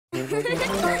Go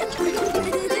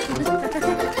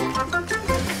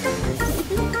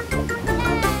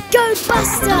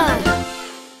Buster!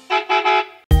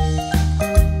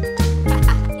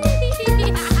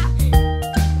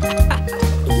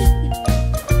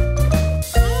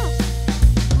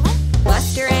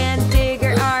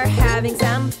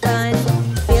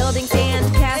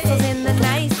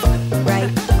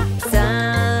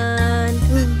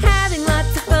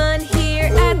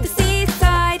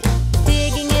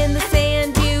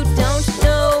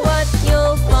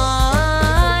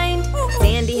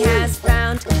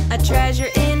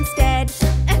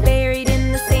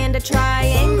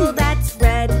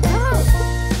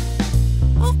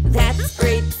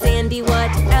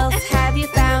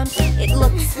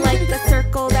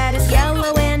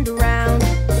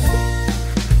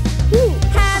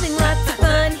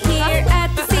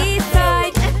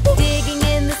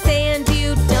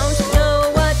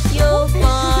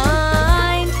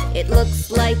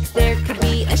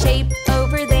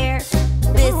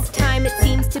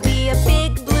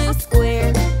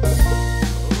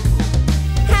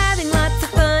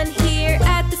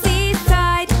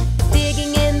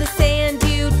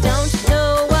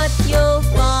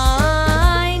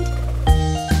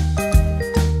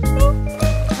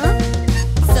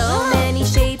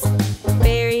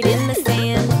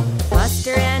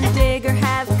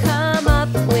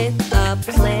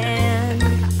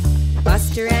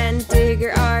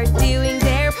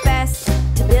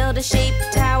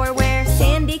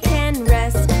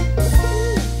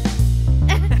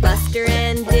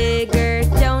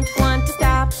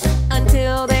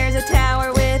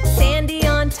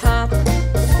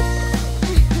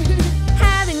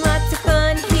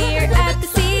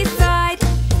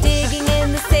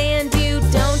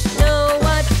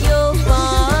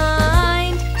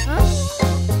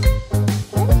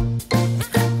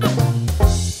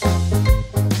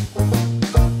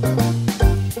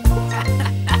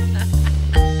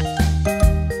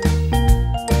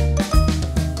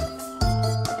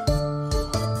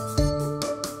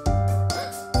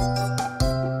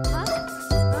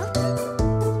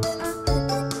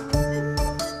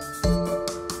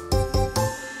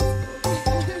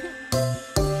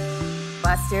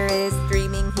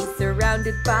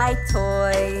 By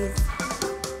toys.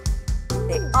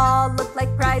 They all look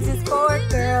like prizes for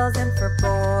girls and for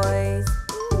boys.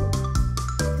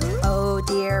 Oh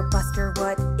dear, Buster,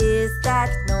 what is that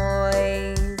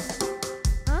noise?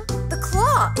 Huh? The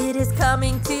claw! It is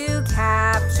coming to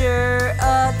capture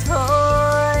a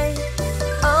toy.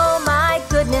 Oh my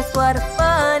goodness, what a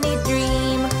funny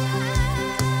dream.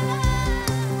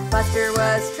 Buster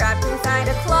was trapped inside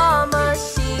a claw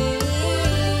machine.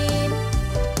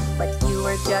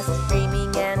 We're just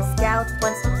dreaming and Scout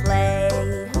wants to play.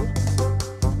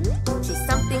 She's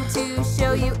something to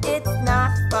show you, it's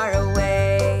not far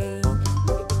away.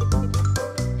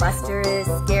 Buster is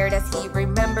scared as he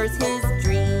remembers his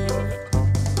dream.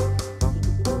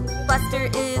 Buster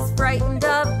is frightened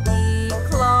of the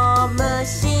claw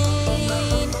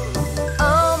machine.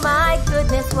 Oh my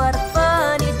goodness, what a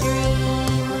funny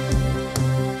dream.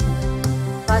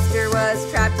 Buster was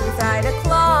trapped inside a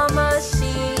claw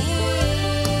machine.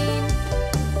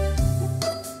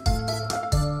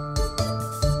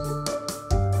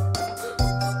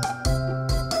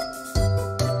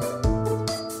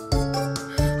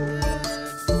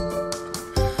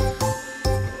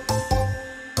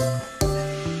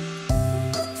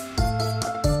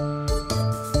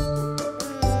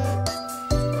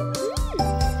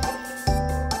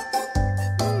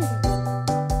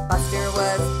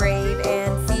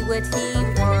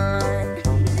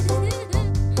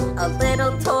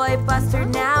 Buster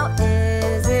now,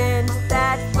 isn't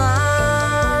that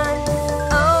fun?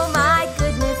 Oh my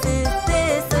goodness, is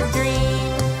this a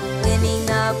dream? Winning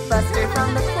a Buster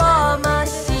from the claw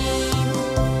machine.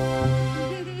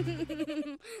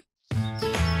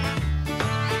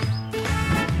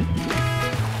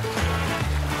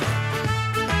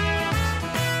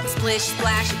 Splish,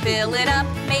 splash, fill it up,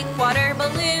 make water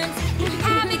balloons.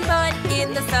 Having fun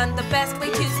in the sun, the best way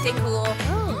to stay cool.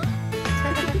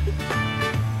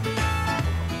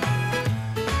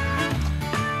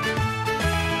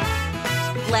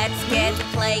 Let's get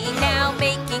playing now,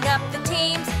 making up the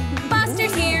teams.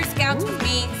 Buster's here, Scout's with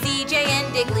me, CJ and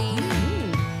Diggly.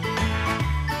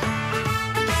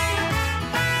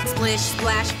 Splish,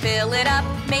 splash, fill it up,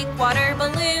 make water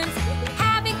balloons.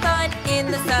 Having fun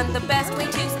in the sun, the best way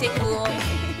to stay cool.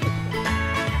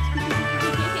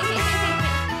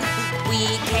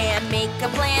 We can make a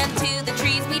plan, to the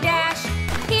trees we dash.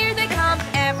 Here they come,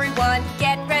 everyone,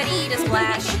 get ready to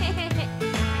splash.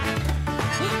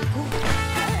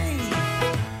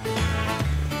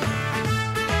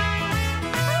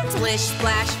 Splish,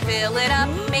 splash, fill it up,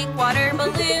 make water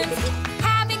balloons.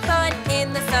 Having fun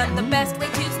in the sun, the best way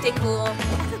to stay cool.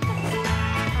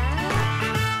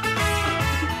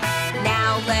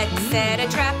 Now let's set a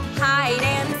trap, hide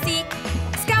and seek.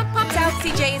 Scout pops out,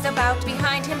 CJ's about,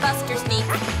 behind him Buster sneaks.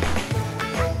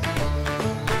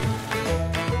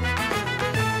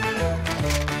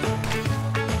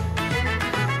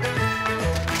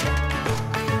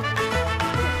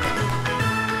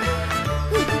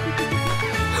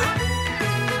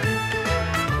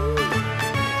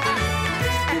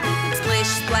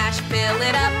 Splash, fill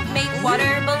it up, make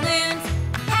water balloons.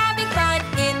 Having fun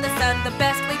in the sun, the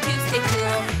best way to stay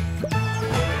cool.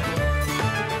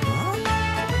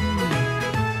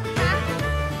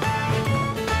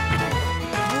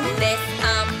 This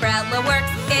umbrella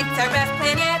works, it's our best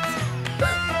plan yet.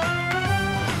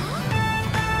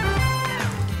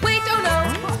 Wait, oh no,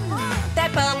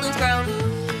 that balloon's grown.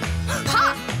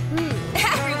 Ha!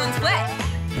 Everyone's wet.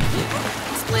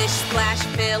 Splish, splash,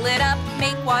 fill it up,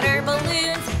 make water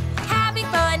balloons. Having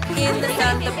fun in the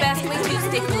sun, the best way to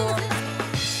stay cool.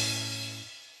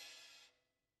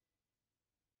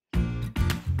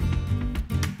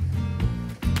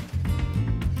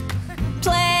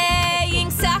 Playing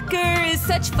soccer is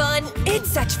such fun, it's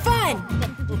such fun.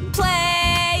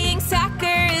 Playing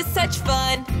soccer is such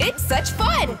fun, it's such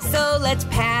fun. So let's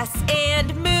pass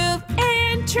and move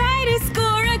and try to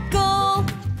score a goal.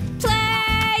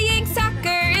 Playing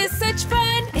soccer is such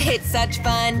fun, it's such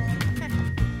fun.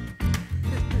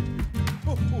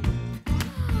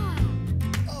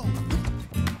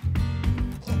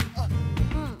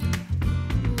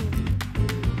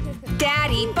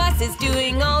 Daddy Bus is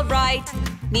doing all right.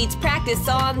 Needs practice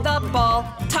on the ball.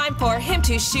 Time for him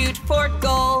to shoot for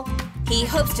goal. He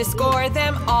hopes to score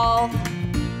them all.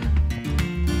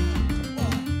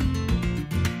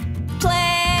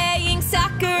 Playing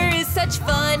soccer is such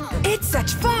fun, it's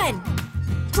such fun.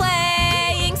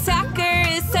 Playing soccer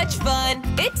is such fun,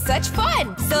 it's such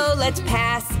fun. So let's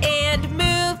pass and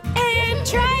move and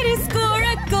try to score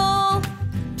a goal.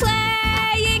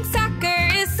 Playing soccer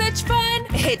is such fun,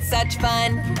 it's such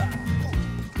fun.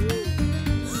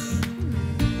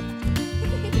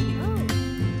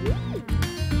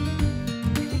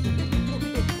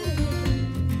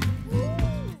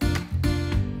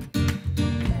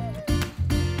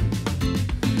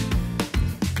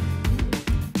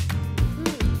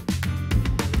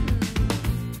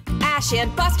 Ash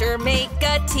and Buster make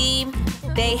a team.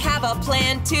 They have a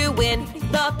plan to win.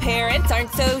 The parents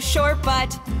aren't so sure,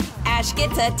 but Ash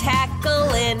gets a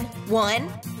tackle in. 1,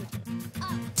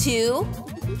 2,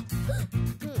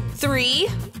 3,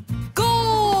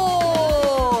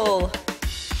 goal!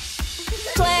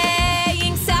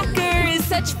 Playing soccer is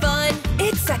such fun,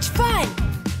 it's such fun.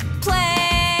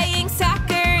 Playing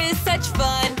soccer is such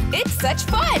fun, it's such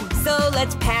fun. So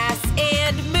let's pass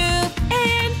and move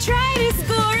and try to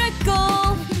score a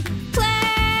goal.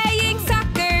 Playing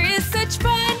soccer is such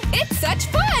fun, it's such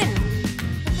fun.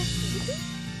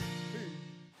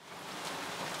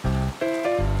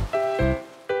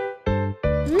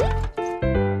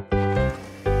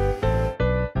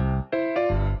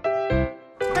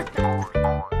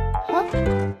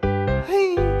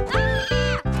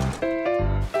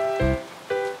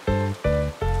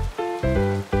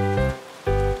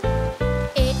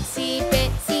 Itsy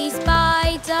bitsy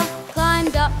spider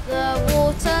climbed up the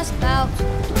water spout.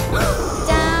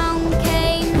 Down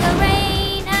came the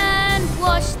rain and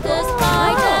washed the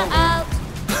spider out.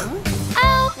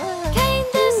 Out came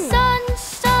the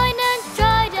sunshine and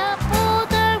dried up all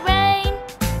the rain.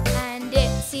 And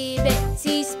itsy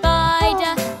bitsy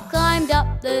spider climbed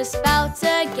up the spout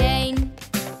again.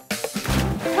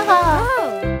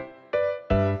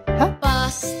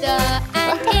 Buster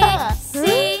and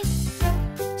Itsy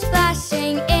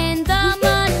splashing in the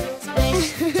mud. Splish,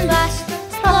 splash,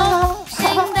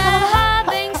 splashing, they're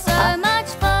having so much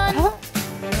fun.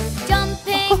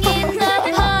 Jumping in the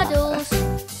puddles.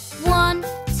 1,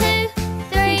 2,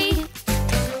 3.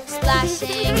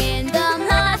 Splashing in the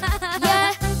mud.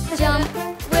 Yeah, jump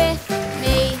with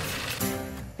me.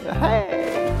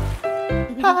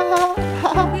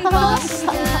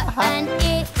 Buster and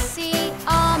Itsy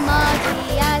are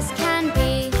muddy as can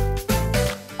be.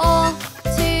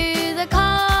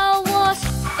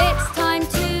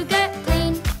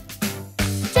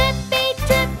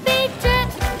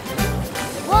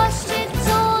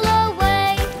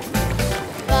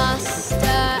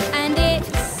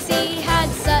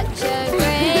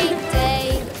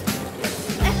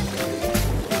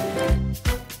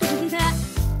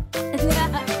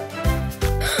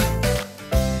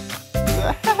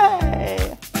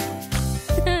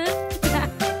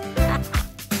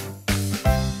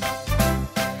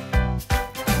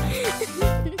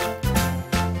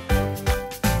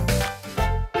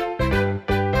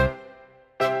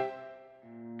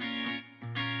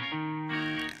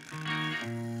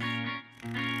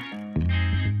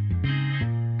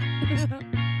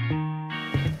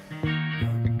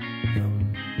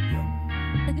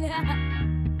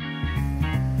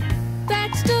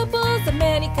 Vegetables of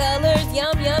many colors,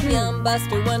 yum, yum, yum.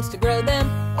 Buster wants to grow them.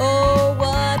 Oh,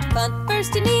 what fun.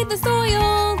 First you need the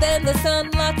soil, then the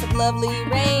sun, lots of lovely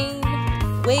rain.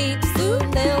 Wait,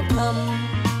 soon they'll come.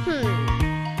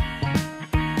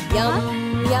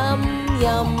 Yum, yum,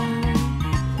 yum.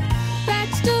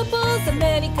 Vegetables of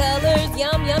many colors,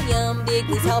 yum, yum, yum.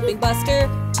 Bigley's helping Buster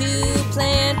to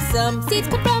plant some. Seeds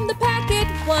come from the packet,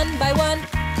 one by one.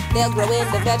 They'll grow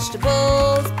into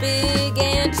vegetables, big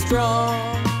and strong.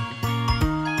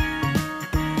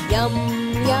 Yum,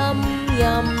 yum,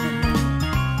 yum.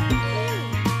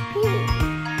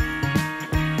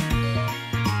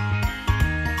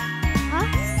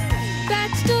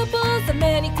 Vegetables of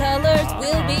many colors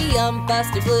will be yum.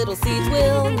 Buster's little seeds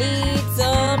will need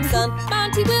some sun.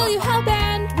 Monty, will you help?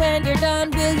 And when you're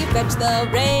done, will you fetch the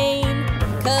rain?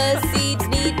 'Cause seeds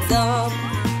need some.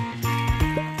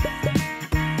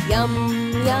 Yum,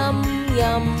 yum,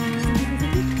 yum.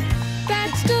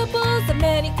 Vegetables of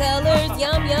many colors,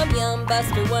 yum, yum, yum.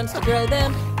 Buster wants to grow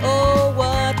them. Oh,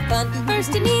 what fun.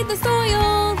 First you need the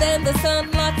soil, then the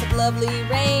sun, lots of lovely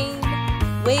rain.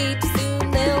 Wait,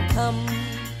 soon they'll come.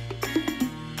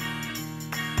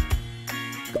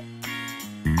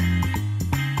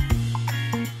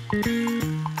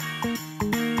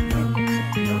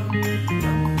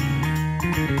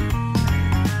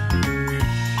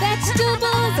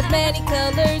 Vegetables of many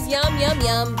colors, yum, yum,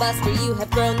 yum. Buster, you have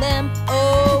grown them.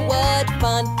 Oh, what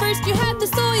fun. First you had the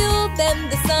soil, then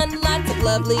the sun, lots of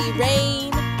lovely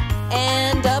rain.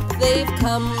 And up they've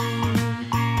come.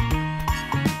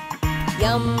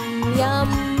 Yum, yum,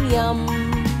 yum.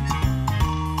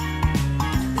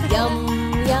 Yum,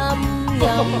 yum,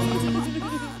 yum.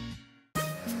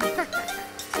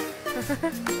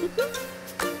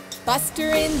 Buster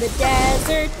in the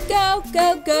desert, go,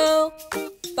 go, go.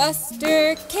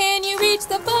 Buster, can you reach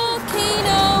the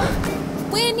volcano?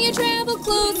 When you travel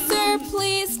closer,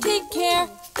 please take care.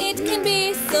 It can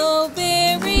be so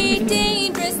very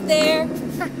dangerous there.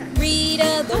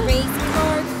 Rita, the race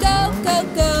car, go, go,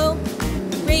 go.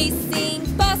 Racing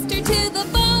Buster to the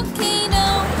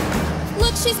volcano.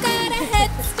 Look, she's got a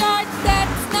head start,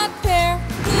 that's not fair.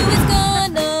 Who is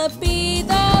gonna be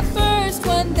the first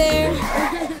one there?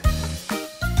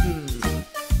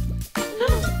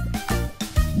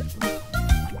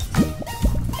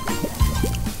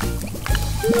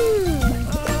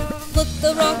 Look,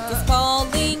 the rock is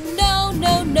falling, no,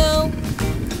 no, no.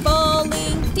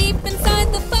 Falling deep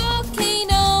inside the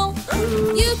volcano.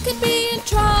 You could be in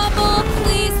trouble,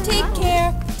 please take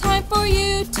care. Time for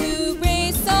you to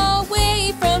race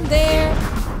away from there.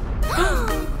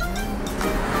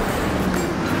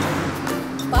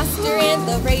 Buster and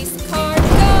the race car,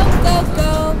 go, go,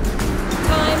 go.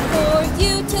 Time for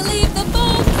you to leave the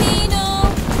volcano.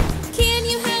 Can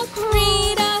you help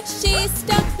Rita? She's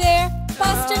stuck there.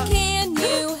 Buster, can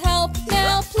you help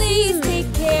now? Please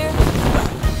take care.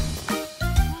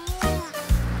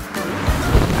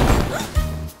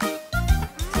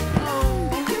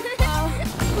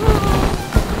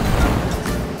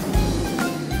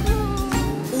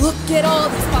 Look at all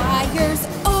these fires.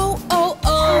 Oh, oh,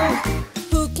 oh.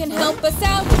 Who can help us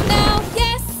out now?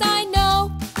 Yes, I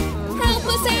know. Help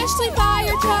us, Ashley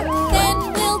Firetruck.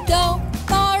 Then we'll go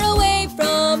far away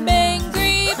from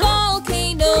angry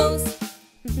volcanoes.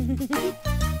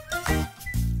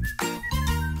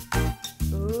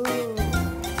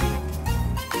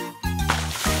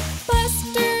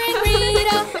 Buster and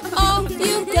Rita, off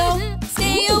you go.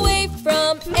 Stay away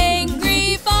from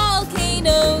angry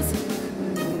volcanoes.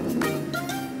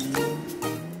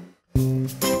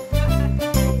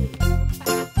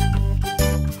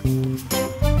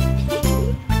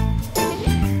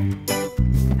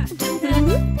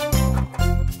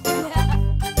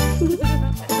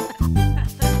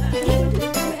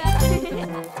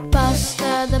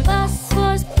 Buster the bus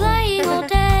was playing all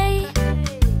day.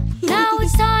 Now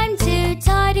it's time to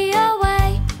tidy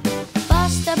away.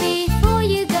 Buster, before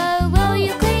you go, will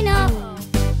you clean up?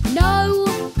 No,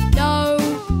 no,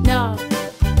 no.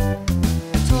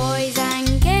 Toys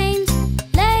and games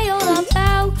lay all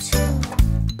about.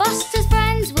 Buster's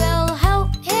friends will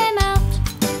help him out.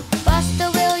 Buster,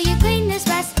 will you clean this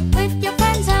mess with your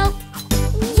friends' help?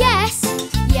 Yes,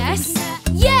 yes,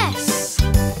 yes.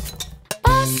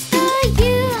 Buster,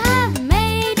 you have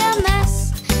made a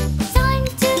mess. Time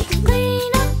to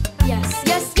clean up. Yes,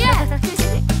 yes, yes.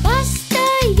 Buster,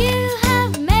 you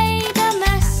have made a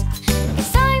mess.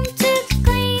 It's time to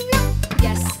clean up.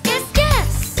 Yes, yes,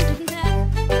 yes.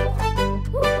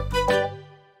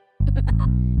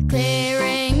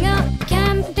 Clearing up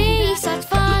can be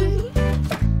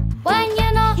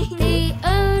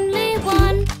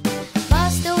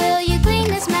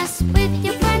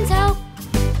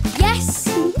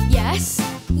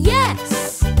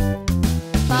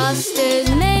Buster's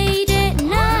made it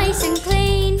nice and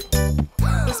clean.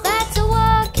 It's better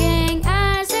working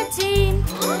as a team.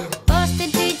 Buster,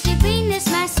 did you clean this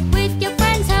mess with your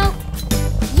friend's help?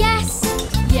 Yes,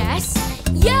 yes,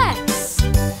 yes!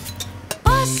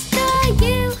 Buster,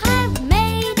 you have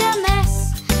made a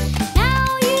mess.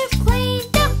 Now you've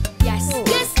cleaned up. Yes,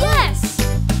 yes, yes!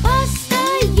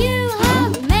 Buster, you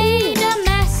have made a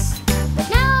mess.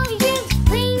 Now you've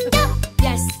cleaned up.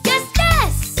 Yes, yes,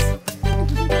 yes!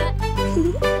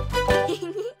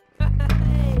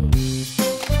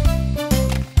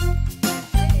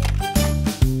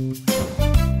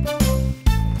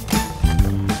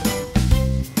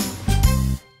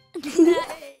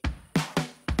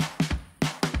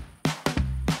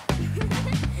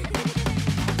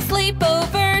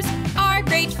 Sleepovers are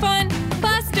great fun.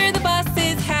 Buster the bus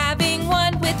is having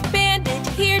one with Bandit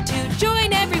here to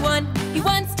join everyone. He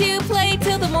wants to play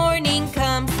till the morning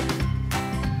comes.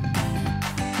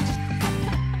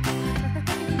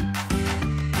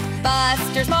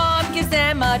 Buster's mom gives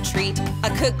them a treat, a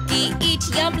cookie each,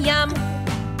 yum yum.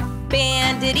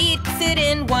 Bandit eats it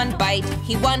in one bite,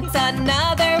 he wants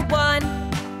another one.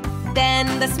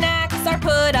 Then the snacks are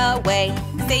put away,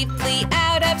 safely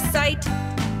out of sight.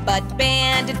 But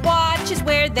Bandit watches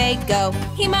where they go,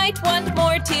 he might want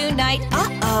more tonight.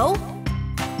 Uh-oh!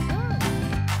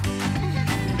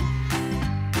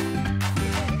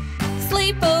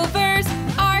 Sleepovers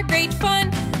are great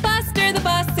fun. Buster the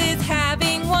bus is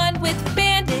having one with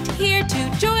Bandit here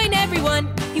to join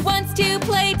everyone. He wants to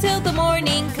play till the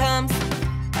morning comes.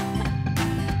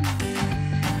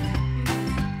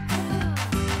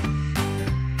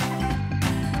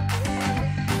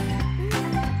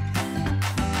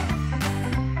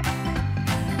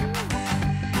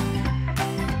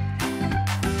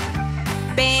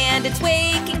 Bandit's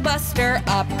waking Buster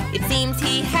up. It seems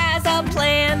he has a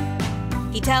plan.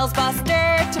 He tells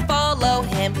Buster to follow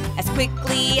him as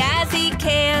quickly as he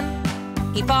can.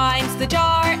 He finds the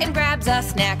jar and grabs a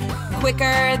snack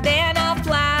quicker than a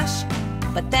flash.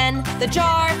 But then the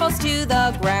jar falls to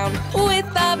the ground with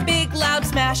a big loud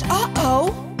smash.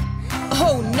 Uh-oh!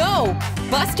 Oh no!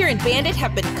 Buster and Bandit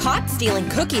have been caught stealing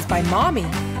cookies by Mommy.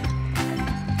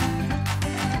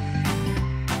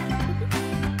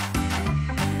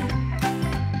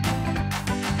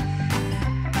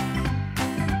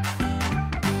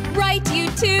 Right, you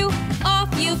two,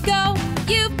 off you go.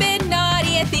 You've been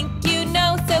naughty, I think you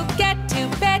know. So get to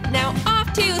bed now,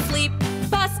 off to sleep.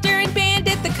 Buster and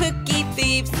Bandit, the cookie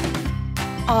thieves.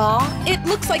 Aw, it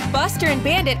looks like Buster and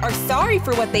Bandit are sorry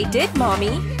for what they did,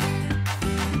 Mommy.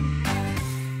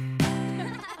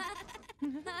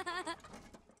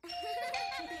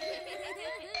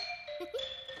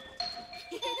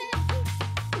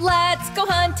 Let's go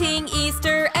hunting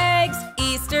Easter eggs,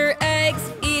 Easter eggs,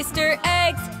 Easter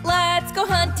eggs. Let's go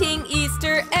hunting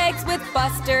Easter eggs with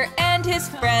Buster and his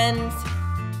friends.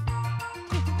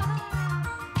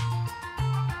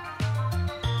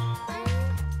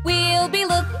 We'll be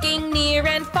looking near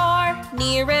and far,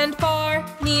 near and far,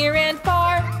 near and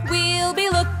far. We'll be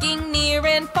looking near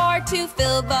and far to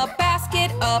fill the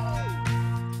basket up.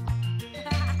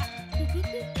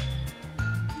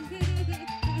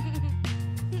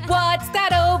 What's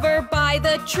that over by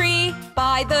the tree?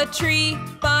 By the tree,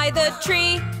 by the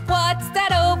tree. What's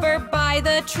that over by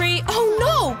the tree? Oh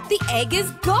no! The egg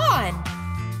is gone!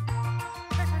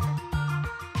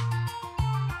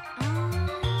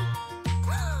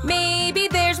 Maybe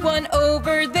there's one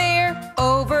over there,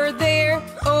 over there,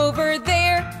 over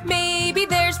there. Maybe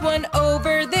there's one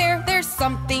over there. There's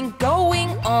something going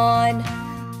on.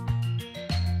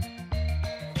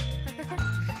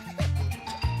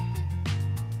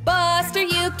 Buster,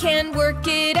 you can work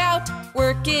it out,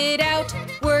 work it out,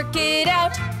 work it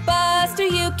out. Buster,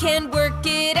 you can work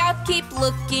it out, keep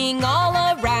looking all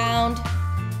around.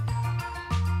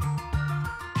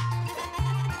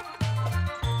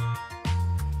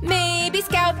 Maybe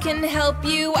Scout can help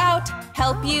you out,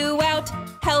 help you out,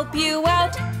 help you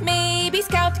out. Maybe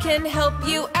Scout can help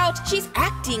you out, she's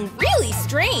acting really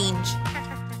strange.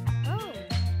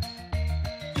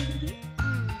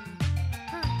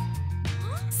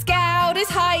 Scout is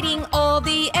hiding all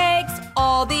the eggs,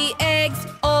 all the eggs,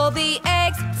 all the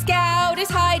eggs. Scout is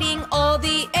hiding all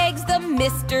the eggs, the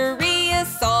mystery is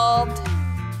solved.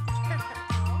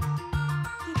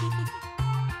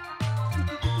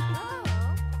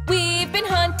 We've been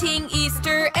hunting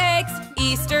Easter eggs,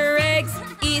 Easter eggs,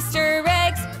 Easter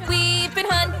eggs. We've been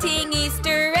hunting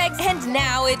Easter eggs, and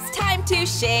now it's time to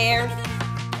share.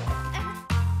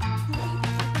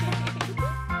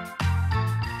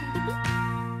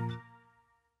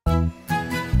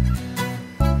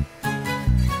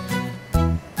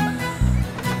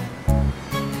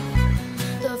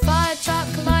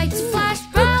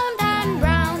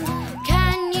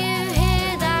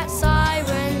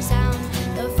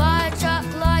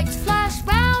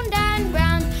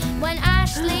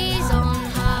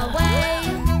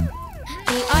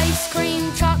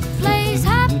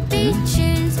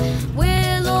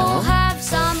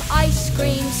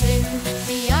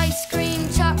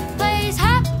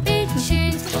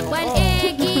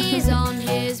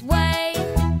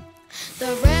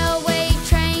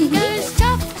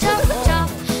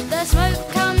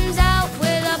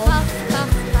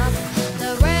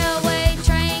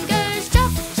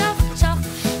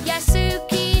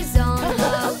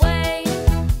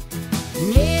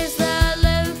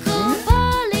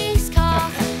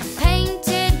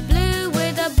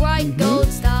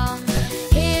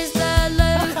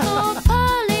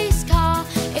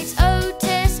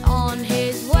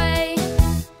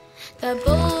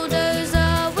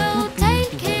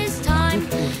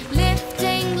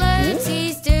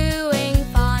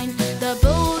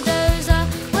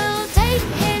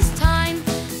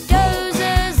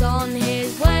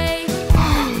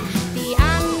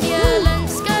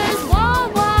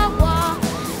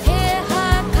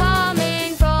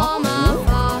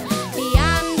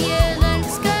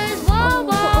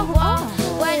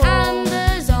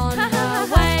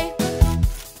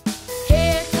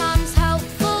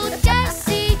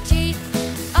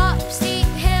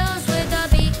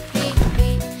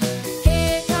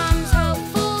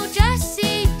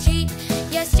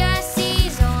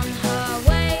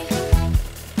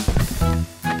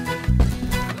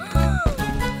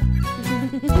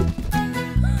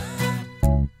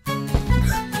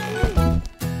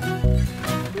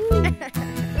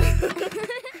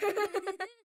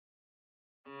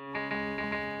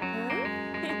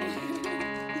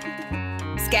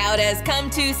 Scout has come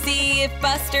to see if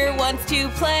Buster wants to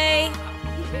play.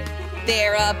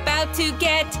 They're about to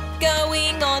get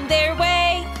going on their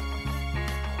way.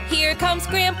 Here comes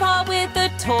Grandpa with a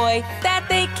toy that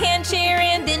they can share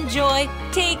and enjoy.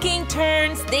 Taking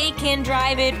turns, they can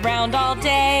drive it round all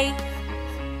day.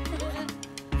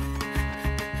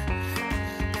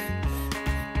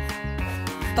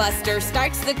 Buster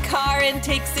starts the car and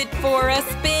takes it for a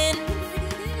spin.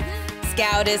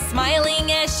 Scout is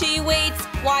smiling as she waits,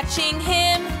 watching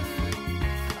him.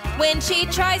 When she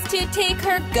tries to take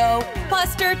her go,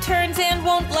 Buster turns and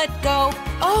won't let go.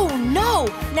 Oh no!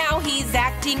 Now he's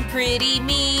acting pretty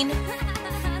mean.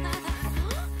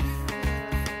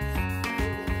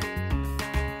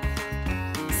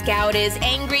 Scout is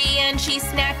angry and she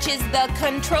snatches the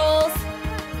controls.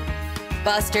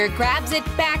 Buster grabs it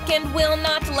back and will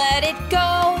not let it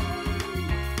go.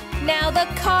 Now the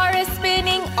car is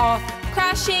spinning off,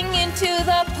 crashing into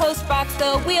the post box.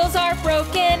 The wheels are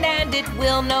broken and it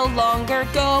will no longer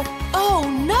go. Oh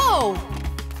no!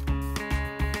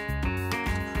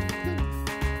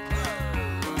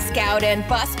 Scout and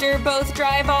Buster both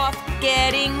drive off,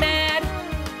 getting mad.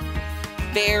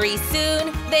 Very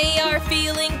soon they are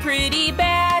feeling pretty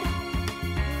bad.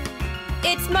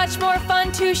 It's much more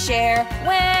fun to share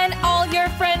when all your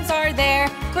friends are there.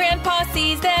 Grandpa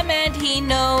sees them and he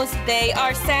knows they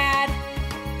are sad.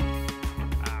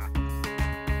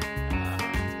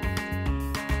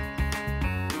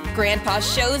 Grandpa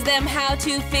shows them how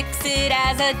to fix it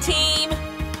as a team.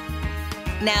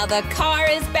 Now the car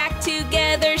is back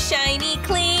together, shiny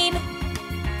clean.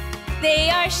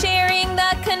 They are sharing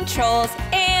the controls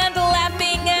and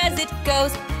laughing as it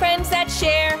goes. Friends that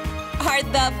share are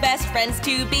the best friends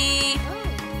to be.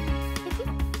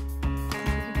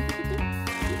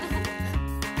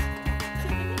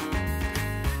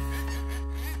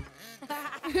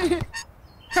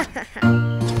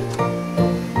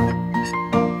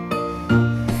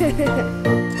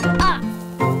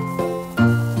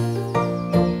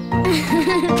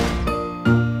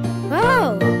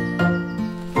 Oh!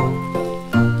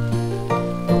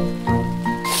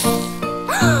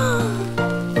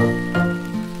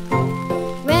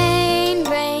 Rain,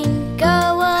 rain,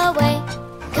 go away.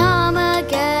 Come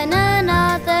again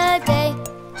another day.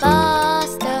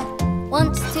 Buster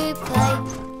wants to play.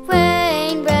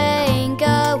 Rain, rain,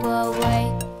 go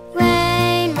away.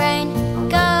 Rain, rain,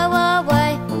 go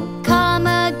away. Come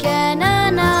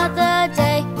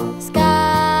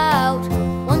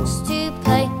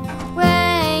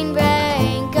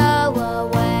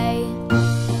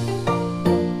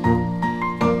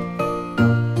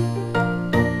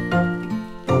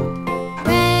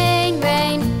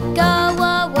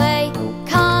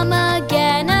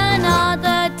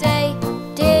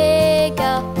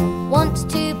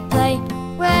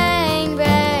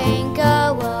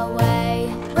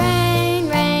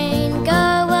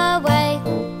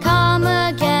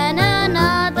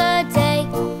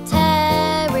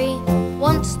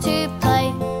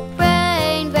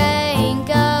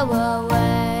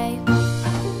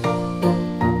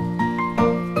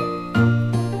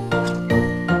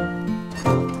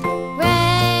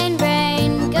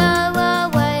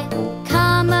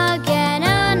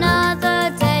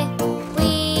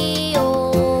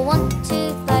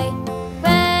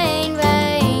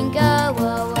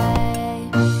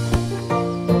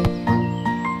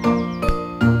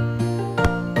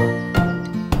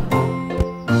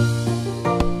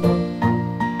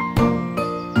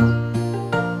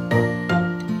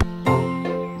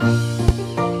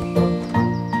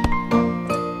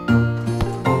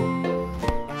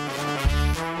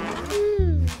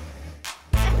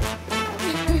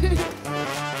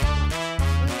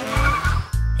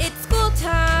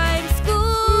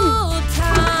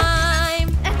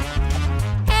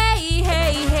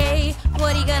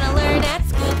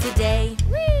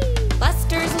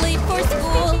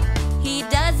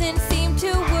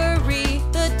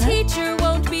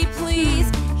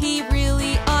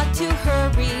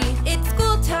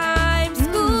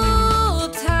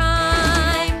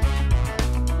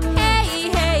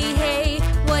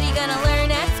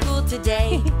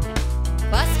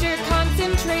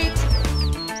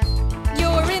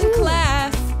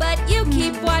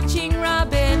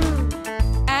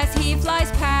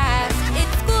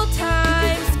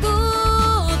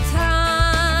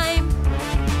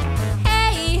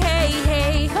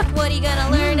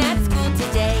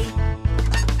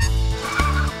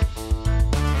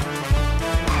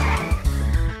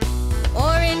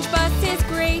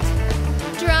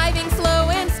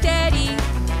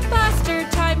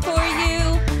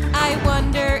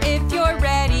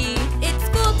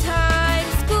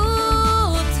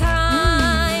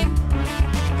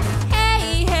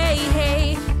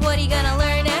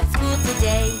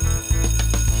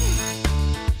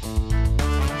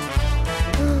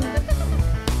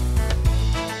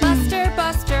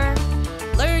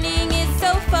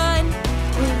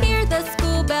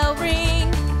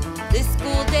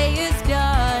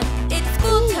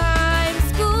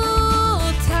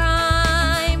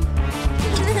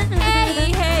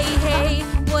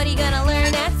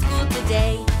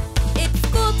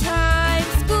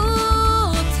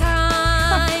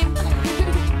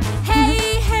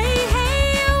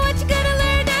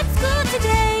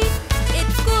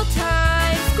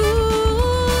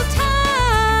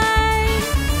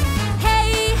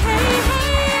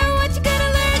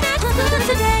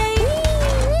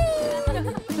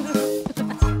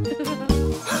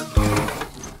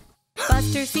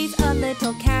Buster sees a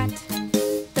little cat.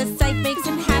 The sight makes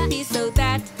him happy so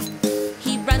that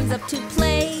he runs up to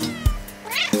play.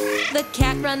 The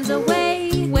cat runs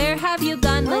away. Where have you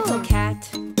gone, little cat?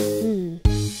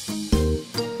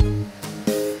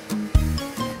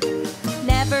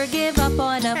 Never give up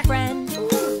on a friend.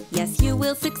 Yes, you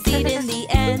will succeed in the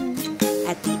end.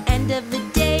 At the end of the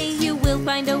day, you will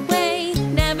find a way.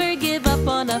 Never give up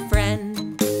on a friend.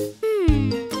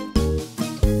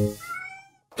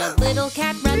 The little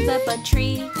cat runs up a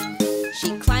tree.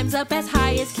 She climbs up as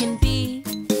high as can be.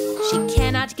 She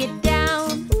cannot get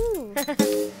down.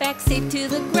 Back safe to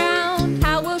the ground.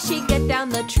 How will she get down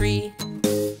the tree?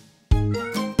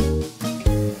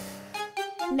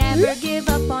 Never give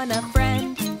up on a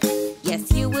friend.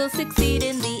 Yes, you will succeed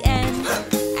in the end.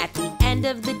 At the end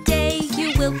of the day,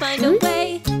 you will find a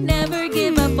way. Never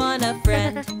give up on a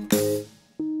friend.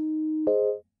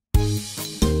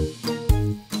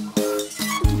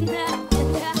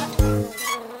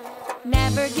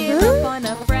 Never give up on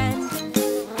a friend.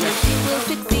 Yes, you will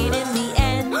succeed in the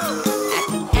end. At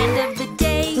the end of the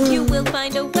day, you will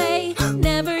find a way.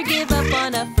 Never give up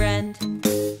on a friend.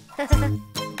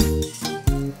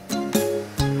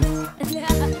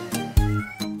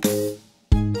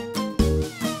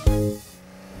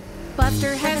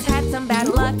 Buster has had some bad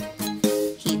luck.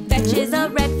 He fetches a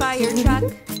red fire truck,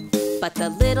 but the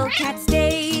little cat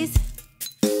stays,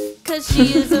 'cause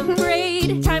she is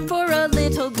afraid. Time for a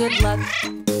little good luck.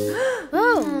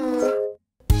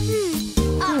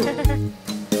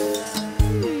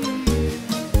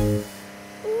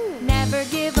 Never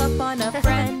give up on a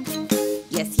friend.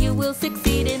 Yes, you will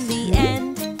succeed in the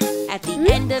end. At the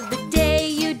end of the day,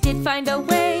 you did find a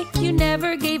way.